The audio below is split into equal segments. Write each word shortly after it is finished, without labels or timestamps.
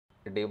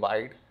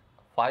divide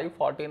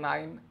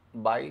 549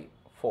 by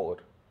 4.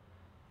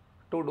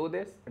 To do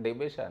this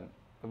division,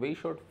 we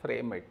should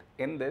frame it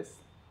in this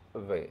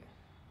way.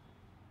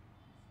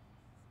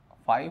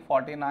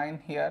 549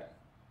 here,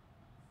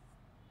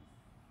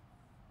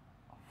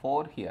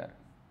 4 here.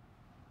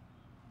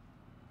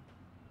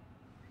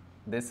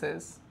 This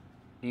is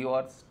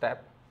your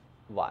step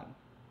 1.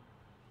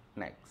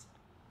 Next,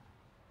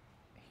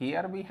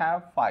 here we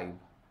have 5,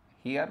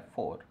 here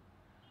 4.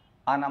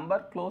 A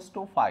number close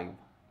to 5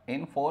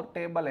 in 4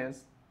 table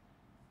is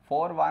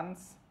 4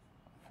 ones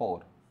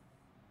 4.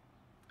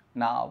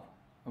 Now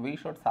we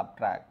should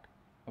subtract,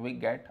 we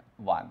get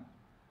 1.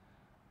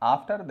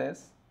 After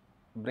this,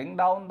 bring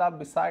down the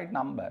beside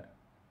number,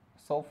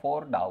 so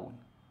 4 down,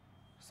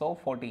 so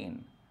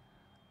 14.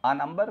 A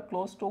number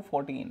close to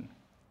 14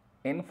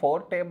 in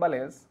 4 table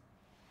is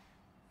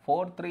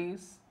 4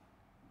 threes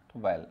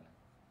 12.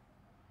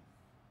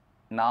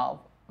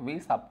 Now we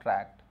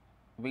subtract,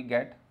 we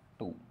get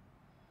 2.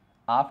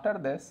 After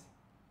this,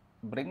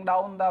 bring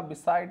down the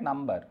beside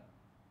number,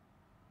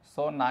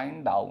 so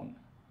 9 down,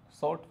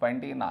 so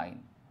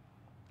 29.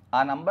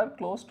 A number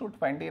close to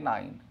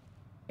 29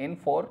 in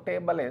 4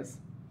 table is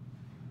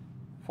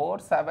 4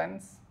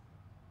 sevens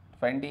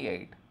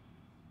 28.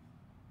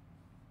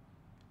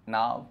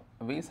 Now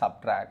we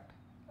subtract,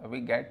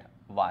 we get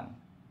 1.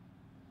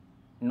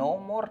 No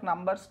more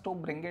numbers to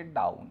bring it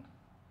down,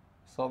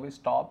 so we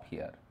stop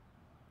here.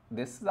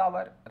 This is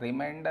our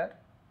remainder,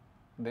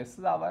 this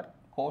is our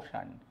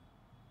quotient.